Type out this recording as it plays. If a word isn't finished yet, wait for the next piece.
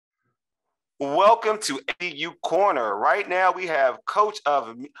Welcome to HBCU Corner. Right now, we have coach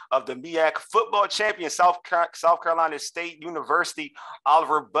of the MEAC football champion, South Carolina State University,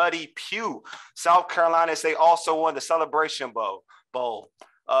 Oliver Buddy Pough. South Carolina State also won the Celebration Bowl.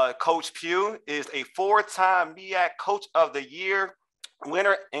 Coach Pough is a four-time MEAC Coach of the Year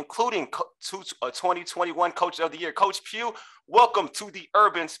winner, including 2021 Coach of the Year. Coach Pough, welcome to the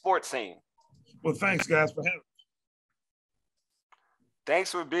Urban Sports Scene. Well, thanks, guys, for having me.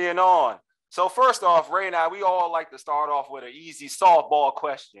 Thanks for being on. So first off, Ray and I, we all like to start off with an easy softball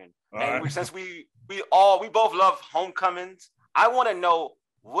question. Since we both love homecomings, I want to know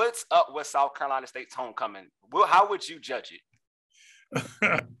what's up with South Carolina State's homecoming. How would you judge it?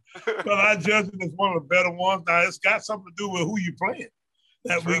 Well, I judge it as one of the better ones. Now, it's got something to do with who you're playing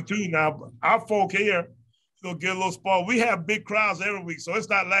that week too. Now, our folk here, get a little spoiled. We have big crowds every week, so it's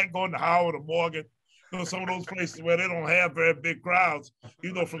not like going to Howard or Morgan. Some of those places where they don't have very big crowds,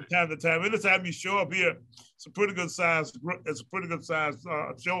 from time to time. Anytime you show up here, it's a pretty good size. It's a pretty good size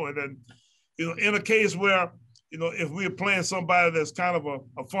showing. And in a case where if we're playing somebody that's kind of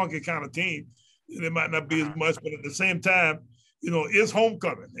a funky kind of team, it might not be as much. But at the same time, it's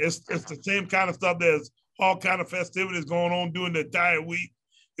homecoming. It's the same kind of stuff. There's all kind of festivities going on during the entire week.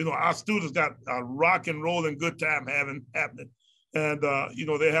 Our students got a rock and roll and good time happening. And,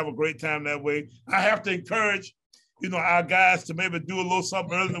 they have a great time that way. I have to encourage, our guys to maybe do a little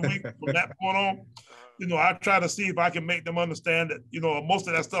something early in the week from that point on. I try to see if I can make them understand that, most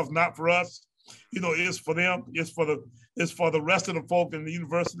of that stuff's not for us. It's for them. It's for the rest of the folk in the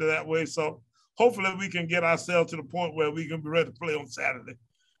university that way. So hopefully we can get ourselves to the point where we can be ready to play on Saturday.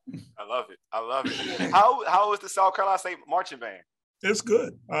 I love it. How is the South Carolina State marching band? It's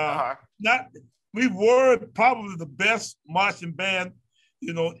good. We were probably the best marching band,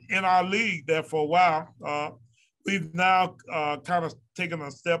 in our league there for a while. We've now kind of taken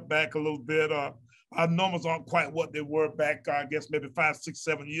a step back a little bit. Our numbers aren't quite what they were back, I guess, maybe 5, 6,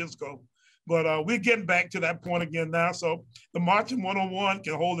 7 years ago. But we're getting back to that point again now. So the marching 101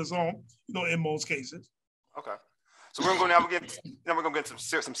 can hold its own, in most cases. Okay. So we're gonna get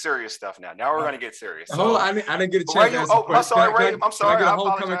some serious stuff now. Now we're gonna get serious. So, I didn't get a chance to ask a question. I'm sorry, Ray. I'm sorry. Can I get a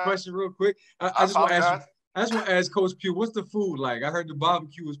homecoming question real quick? I just want to ask Coach Pough, what's the food like? I heard the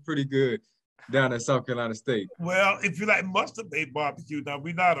barbecue was pretty good down at South Carolina State. Well, if you like mustard-based barbecue, now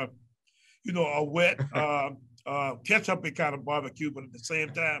we're not a wet ketchup kind of barbecue, but at the same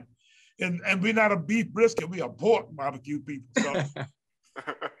time, and we're not a beef brisket, we are pork barbecue people. So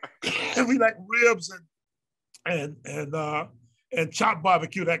and we like ribs and chopped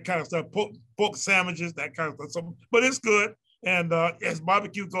barbecue, that kind of stuff, pork sandwiches, that kind of stuff. So, but it's good. And as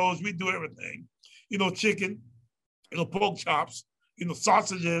barbecue goes, we do everything. Chicken, pork chops,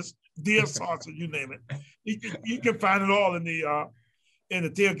 sausages, deer sausage, you name it. You can find it all in the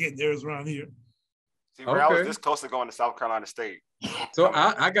tailgate areas around here. See, I was this close to going to South Carolina State. So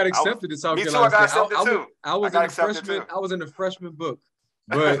I got accepted to South Carolina State. Me too, I got accepted too. I was in the freshman book.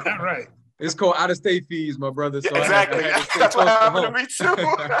 But right. It's called out-of-state fees, my brother. So exactly. That's what happened to me too.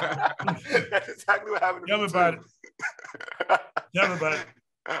 That's exactly what happened to me too. Tell me about it.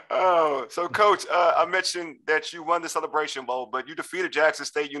 Oh, so Coach, I mentioned that you won the Celebration Bowl, but you defeated Jackson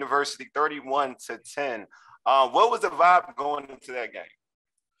State University 31-10. What was the vibe going into that game?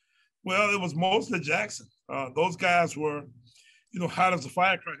 Well, it was mostly Jackson. Those guys were, hot as a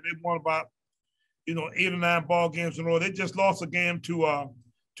firecracker. They won about, 8 or 9 ball games in a row. They just lost a game to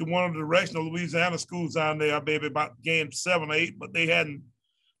one of the directional Louisiana schools down there, maybe about game 7 or 8, but they hadn't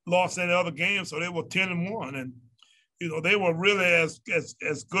lost any other games, so they were 10-1. And, they were really as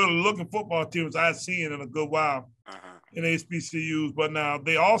good a looking football team as I've seen in a good while in HBCUs. But now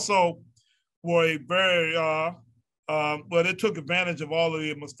they also were a very, they took advantage of all of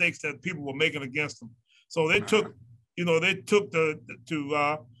the mistakes that people were making against them. So they took, they took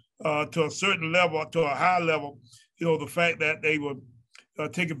to a certain level, to a high level, the fact that they would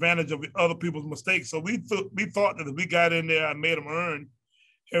take advantage of other people's mistakes. So we thought that if we got in there and made them earn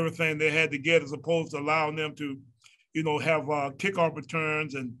everything they had to get, as opposed to allowing them to, have kickoff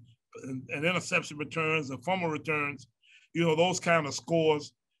returns and interception returns and fumble returns, those kind of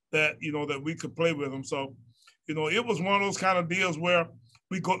scores that, that we could play with them. So, it was one of those kind of deals where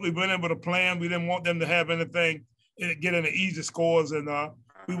we went in with a plan. We didn't want them to have anything, get any easy scores, and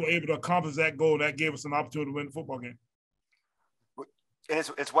we were able to accomplish that goal. That gave us an opportunity to win the football game. And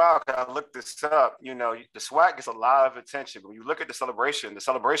it's wild because I looked this up. The SWAC gets a lot of attention. But when you look at the Celebration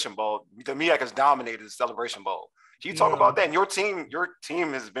Bowl, the MEAC has dominated the Celebration Bowl. Can you talk about that? And your team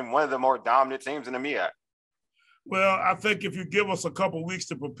has been one of the more dominant teams in the MEAC. Well, I think if you give us a couple of weeks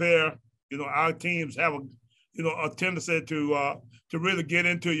to prepare, our teams have a tendency to really get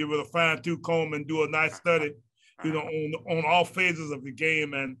into you with a fine-tooth comb and do a nice study, on all phases of the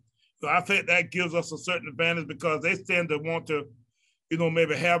game. And I think that gives us a certain advantage because they tend to want to,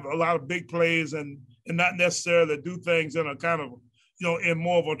 maybe have a lot of big plays and not necessarily do things in a kind of, in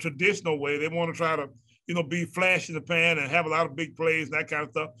more of a traditional way. They want to try to, be flash in the pan and have a lot of big plays, that kind of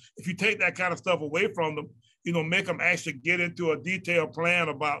stuff. If you take that kind of stuff away from them, make them actually get into a detailed plan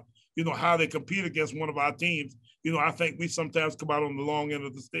about, how they compete against one of our teams, I think we sometimes come out on the long end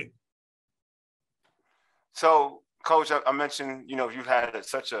of the stick. So, Coach, I mentioned, you've had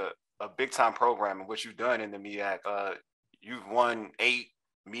such a big time program and what you've done in the MEAC. You've won 8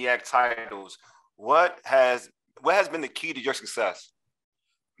 MEAC titles. What has been the key to your success?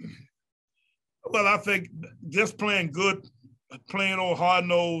 Well, I think just playing old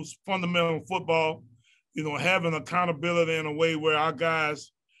hard-nosed, fundamental football, having accountability in a way where our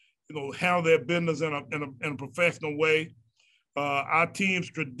guys, handle their business in a professional way. Our teams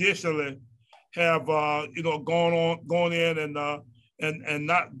traditionally have, gone in and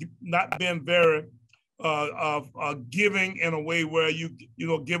not been very giving in a way where you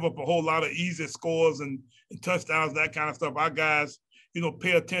give up a whole lot of easy scores and touchdowns, that kind of stuff. Our guys,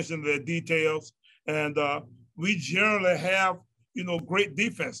 pay attention to their details, and we generally have, great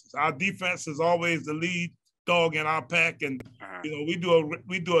defenses. Our defense is always the lead dog in our pack, and we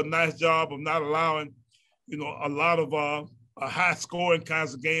do a nice job of not allowing, a lot of high scoring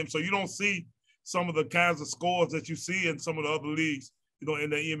kinds of games. So you don't see some of the kinds of scores that you see in some of the other leagues, in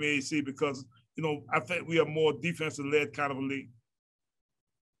the MEAC, because I think we are more defensive led kind of a league.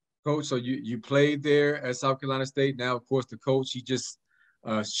 Coach, so you played there at South Carolina State. Now, of course, the coach, he just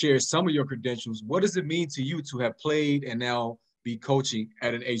shared some of your credentials. What does it mean to you to have played and now be coaching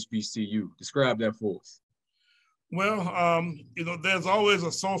at an HBCU? Describe that for us. Well, there's always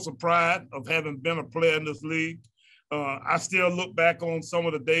a source of pride of having been a player in this league. I still look back on some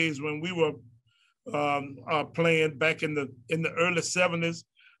of the days when we were playing back in the early 70s.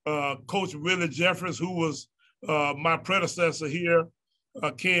 Coach Willie Jeffries, who was my predecessor here,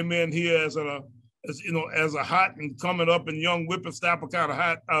 came in here as a hot and coming up and young whippersnapper kind of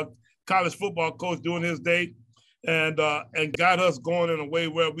hot college football coach during his day, and got us going in a way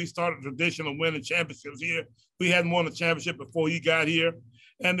where we started a tradition of winning championships here. We hadn't won a championship before he got here.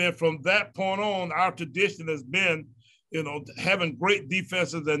 And then from that point on, our tradition has been, having great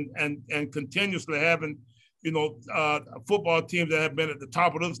defenses and continuously having, football teams that have been at the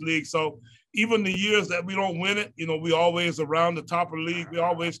top of this league. So even the years that we don't win it, we always around the top of the league. We're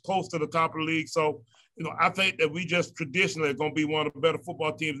always close to the top of the league. So, I think that we just traditionally are going to be one of the better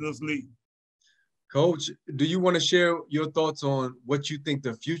football teams in this league. Coach, do you want to share your thoughts on what you think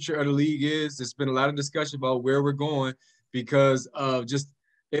the future of the league is? There's been a lot of discussion about where we're going because of just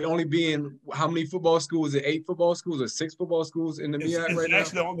it only being how many football schools? Is it 8 football schools or 6 football schools in the MEAC right now? It's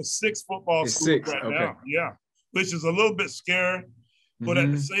actually on the 6 football schools right now. Yeah, which is a little bit scary. But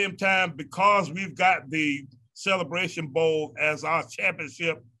at the same time, because we've got the Celebration Bowl as our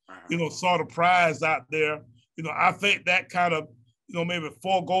championship, sort of prize out there, I think that kind of, maybe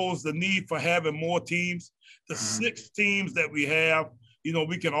foregoes the need for having more teams. The 6 teams that we have,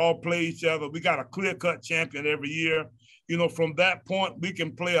 we can all play each other. We got a clear-cut champion every year. From that point, we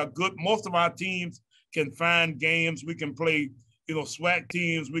can play most of our teams can find games. We can play, SWAC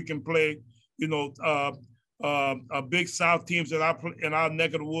teams. We can play, big South teams in our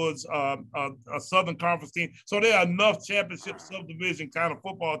neck of the woods, a Southern Conference team. So there are enough championship subdivision kind of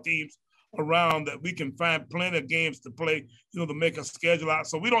football teams around that we can find plenty of games to play, to make a schedule out.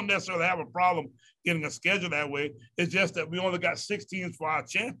 So we don't necessarily have a problem getting a schedule that way. It's just that we only got 6 teams for our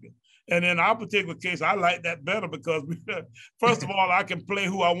champion. And in our particular case, I like that better because, first of all, I can play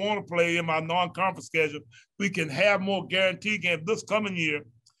who I want to play in my non-conference schedule. We can have more guaranteed games. This coming year,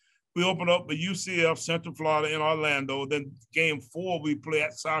 we open up with UCF, Central Florida, in Orlando. Then game 4, we play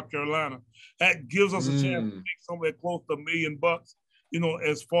at South Carolina. That gives us a chance to make somewhere close to $1 million,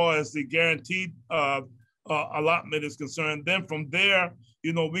 as far as the guaranteed allotment is concerned. Then from there,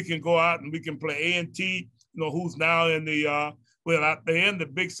 we can go out and we can play A&T, who's now in the they're in the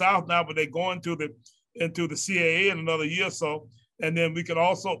Big South now, but they're going into the CAA in another year or so. And then we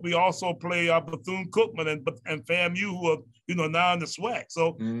also play Bethune-Cookman and FAMU, who are now in the SWAC.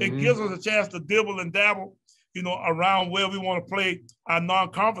 So it gives us a chance to dibble and dabble, around where we want to play our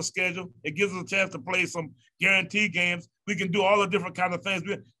non-conference schedule. It gives us a chance to play some guaranteed games. We can do all the different kind of things.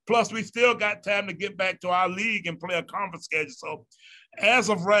 Plus, we still got time to get back to our league and play a conference schedule. So as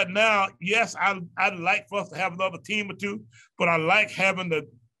of right now, yes, I'd like for us to have another team or 2, but I like having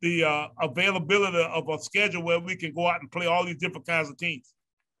the availability of a schedule where we can go out and play all these different kinds of teams.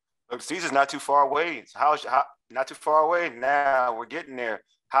 The season's not too far away. How not too far away now? We're getting there.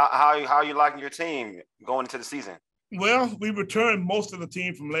 How are you liking your team going into the season? Well, we returned most of the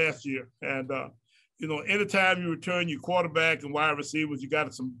team from last year, and anytime you return your quarterback and wide receivers, you got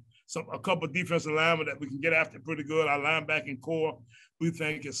a couple of defensive linemen that we can get after pretty good. Our linebacking core, we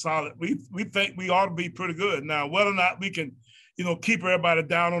think is solid. We think we ought to be pretty good. Now, whether or not we can, keep everybody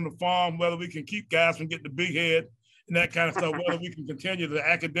down on the farm, whether we can keep guys from getting the big head and that kind of stuff, whether we can continue to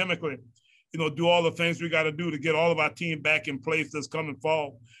academically, do all the things we got to do to get all of our team back in place this coming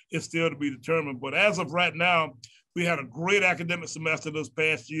fall, is still to be determined. But as of right now, we had a great academic semester this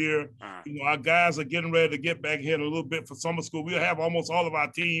past year. Our guys are getting ready to get back here in a little bit for summer school. We'll have almost all of our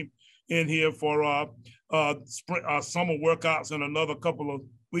team in here for summer workouts in another couple of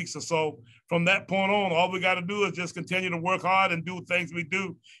weeks or so. From that point on, all we got to do is just continue to work hard and do things we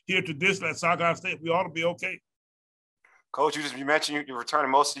do here traditionally at South Carolina State. We ought to be okay. Coach, you mentioned you're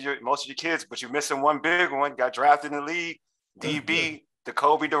returning most of your kids, but you're missing one big one. Got drafted in the league, DB,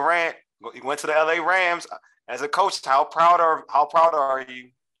 Jacoby Durant. He went to the LA Rams. As a coach, how proud are you?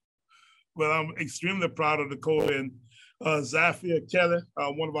 Well, I'm extremely proud of Dakota and Zafir Kelly,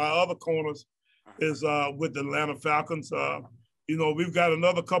 one of our other corners, is with the Atlanta Falcons. We've got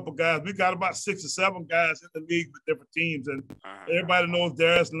another couple guys. We've got about 6 or 7 guys in the league with different teams, and everybody knows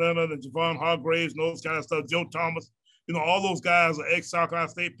Darius Leonard and Javon Hargraves and those kind of stuff. Joe Thomas, all those guys are ex-South Carolina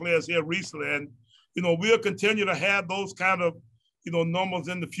State players here recently, and we'll continue to have those kind of numbers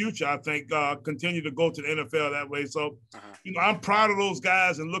in the future, I think, continue to go to the NFL that way. So, I'm proud of those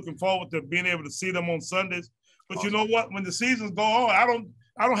guys and looking forward to being able to see them on Sundays. But you know what? When the seasons go on, I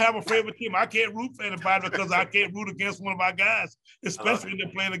don't have a favorite team. I can't root for anybody because I can't root against one of our guys, especially when they're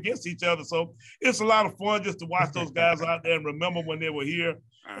playing against each other. So it's a lot of fun just to watch those guys out there and remember when they were here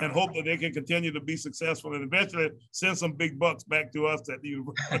and hope that they can continue to be successful and eventually send some big bucks back to us at the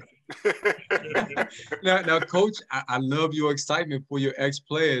university. Now, Coach, I love your excitement for your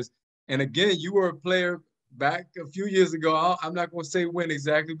ex-players. And again, you were a player back a few years ago. I'm not going to say when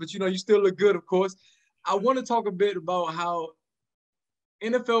exactly, but you still look good, of course. I want to talk a bit about how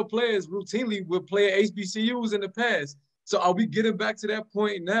NFL players routinely would play at HBCUs in the past. So are we getting back to that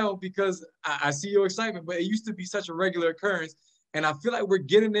point now? Because I see your excitement, but it used to be such a regular occurrence. And I feel like we're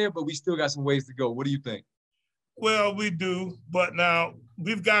getting there, but we still got some ways to go. What do you think? Well, we do, but now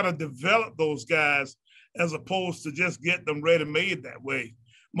we've got to develop those guys as opposed to just get them ready-made that way.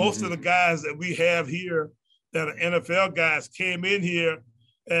 Most of the guys that we have here that are NFL guys came in here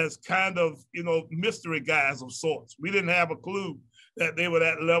as kind of, mystery guys of sorts. We didn't have a clue that they were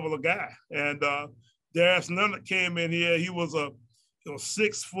that level of guy. And Darius Leonard came in here. He was a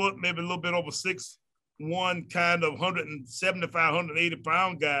 6 foot, maybe a little bit over 6'1", kind of 175,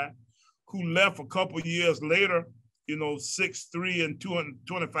 180-pound guy who left a couple of years later, 6'3" and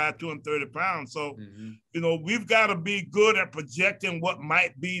 225, 230 pounds. So, we've got to be good at projecting what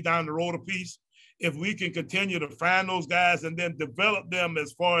might be down the road a piece. If we can continue to find those guys and then develop them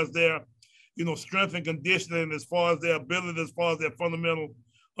as far as their, strength and conditioning, as far as their ability, as far as their fundamental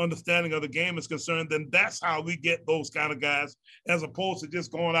understanding of the game is concerned, then that's how we get those kind of guys, as opposed to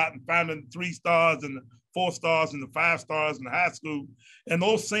just going out and finding 3 stars and the 4 stars and the 5 stars in the high school. And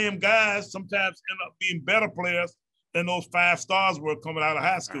those same guys sometimes end up being better players than those 5 stars were coming out of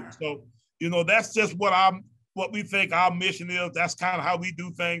high school. So, that's just what we think our mission is. That's kind of how we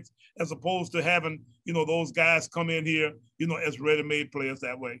do things, as opposed to having, those guys come in here, as ready-made players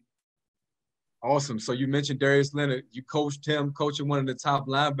that way. Awesome. So you mentioned Darius Leonard. You coached him, coaching one of the top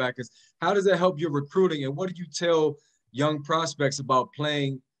linebackers. How does that help your recruiting? And what do you tell young prospects about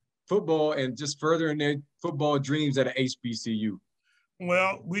playing football and just furthering their football dreams at an HBCU?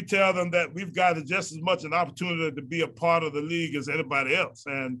 Well, we tell them that we've got just as much an opportunity to be a part of the league as anybody else.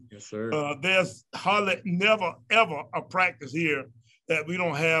 And yes, sir. There's hardly never, ever a practice here that we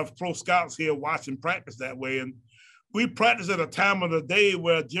don't have pro scouts here watching practice that way. And we practice at a time of the day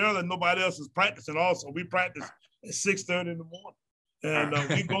where generally nobody else is practicing also. We practice at 6:30 in the morning. And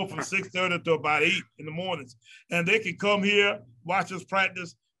we go from 6:30 to about 8 in the mornings. And they can come here, watch us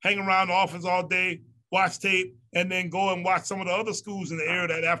practice, hang around the office all day, watch tape, and then go and watch some of the other schools in the area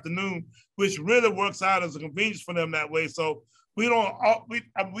that afternoon, which really works out as a convenience for them that way. So we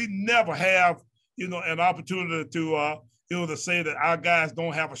never have, an opportunity to, to say that our guys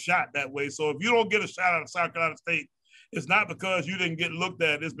don't have a shot that way. So if you don't get a shot out of South Carolina State, it's not because you didn't get looked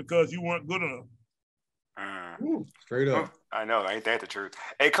at. It's because you weren't good enough. Straight up. I know. Ain't that the truth?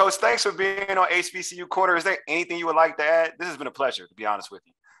 Hey, Coach, thanks for being on HBCU Corner. Is there anything you would like to add? This has been a pleasure, to be honest with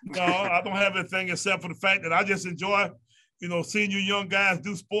you. No, I don't have anything except for the fact that I just enjoy, seeing you young guys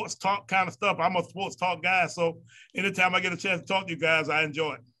do sports talk kind of stuff. I'm a sports talk guy, so anytime I get a chance to talk to you guys, I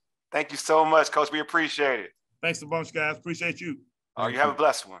enjoy it. Thank you so much, Coach. We appreciate it. Thanks a bunch, guys. Appreciate you. You have a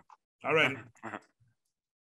blessed one. All right.